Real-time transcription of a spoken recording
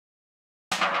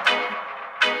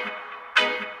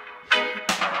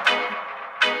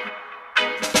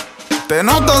Te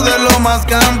noto de lo más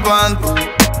campante,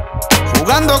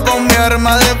 jugando con mi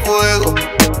arma de fuego.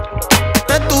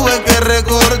 Te tuve que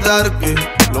recordar que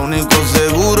lo único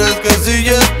seguro es que si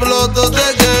yo exploto te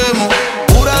quemo.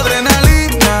 Pura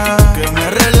adrenalina que me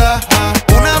relaja,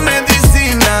 una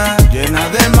medicina llena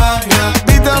de magia.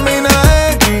 Vitamina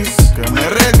X que me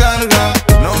recarga,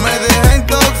 no me deja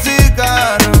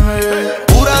intoxicarme.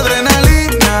 Pura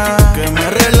adrenalina que me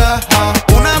relaja,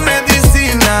 una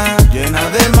medicina llena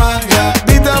de magia.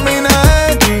 Vitamina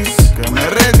X que me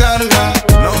recarga,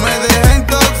 no me deja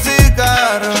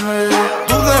intoxicarme.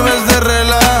 Tú debes de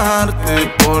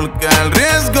relajarte porque al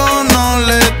riesgo no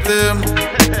le temo.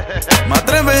 Me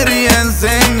atrevería a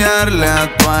enseñarle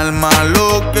a tu alma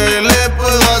lo que le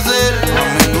puedo hacer.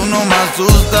 A mí tú no me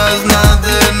asustas nada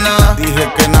de nada.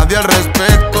 Dije que nadie al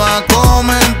respecto ha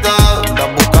comentado.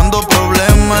 Estás buscando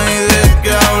problemas y de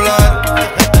qué hablar.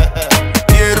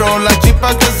 Quiero la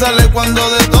chispa que sale cuando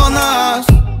detonas.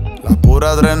 La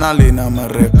pura adrenalina me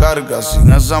recarga.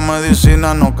 Sin esa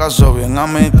medicina no caso bien a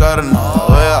mi carne.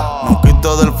 Vea, no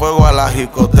quito del fuego a la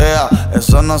jicotea.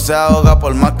 Eso no se ahoga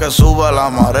por más que suba la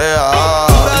marea.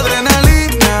 Pura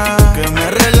adrenalina que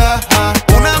me relaja,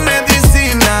 una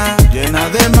medicina llena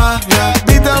de magia.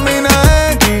 Vitamina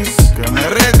X que me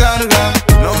recarga,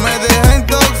 no me deja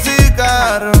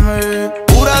intoxicarme.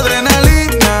 Pura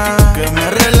adrenalina que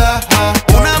me relaja,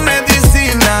 una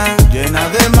medicina llena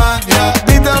de magia.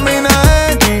 Vitamina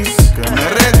X que me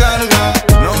recarga,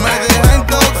 no me deja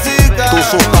intoxicar. Tu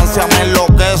sustancia me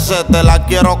enloquece, te la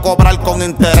quiero cobrar con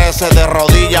intereses. De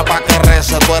rodillas pa' que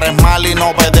rece, tú eres mal y no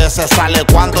obedeces. Sale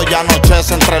cuando ya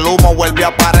anochece, entre el humo vuelve a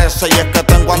aparecer. Y es que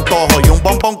tengo antojo y un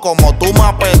bombón como tú me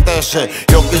apetece.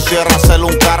 Yo quisiera hacerle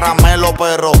un caramelo,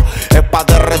 pero es pa'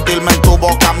 derretirme en tu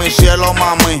boca, mi cielo,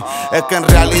 mami. Es que en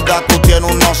realidad tú tienes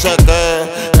un no sé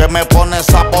qué, que me pones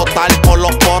a botar por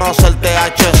los poros el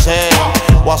THC.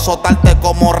 Voy a azotarte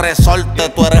como resorte,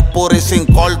 tú eres pura y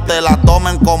sin corte. La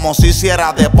tomen como si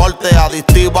hiciera deporte,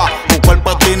 adictiva. Tu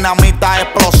cuerpo es dinamita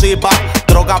explosiva,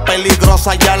 droga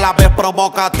peligrosa y a la vez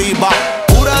provocativa.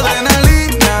 Pura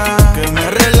adrenalina que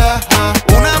me relaja,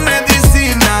 una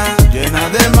medicina llena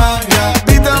de magia.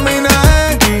 Vitamina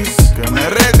X que me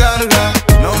recarga,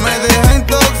 no me deja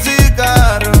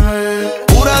intoxicarme.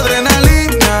 Pura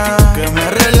adrenalina que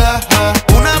me relaja,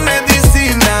 una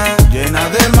medicina llena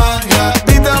de magia.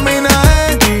 Vitamina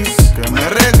X que me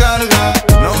recarga,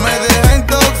 no me deja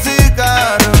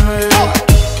intoxicarme.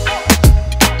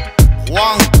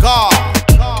 Juanka,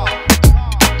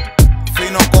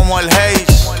 fino como el Haze,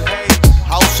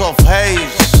 House of Haze,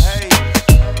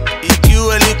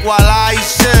 EQ el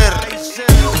Equalizer,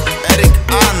 Eric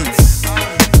Ants,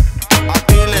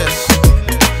 Aquiles,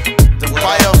 the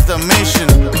Empire of the Mission,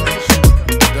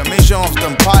 the Mission of the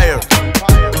Empire,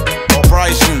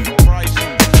 Uprising,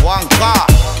 Juanka,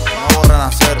 nuevo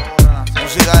renacer,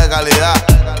 música de calidad,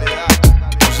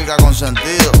 música con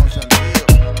sentido.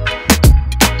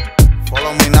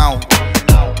 Follow me now.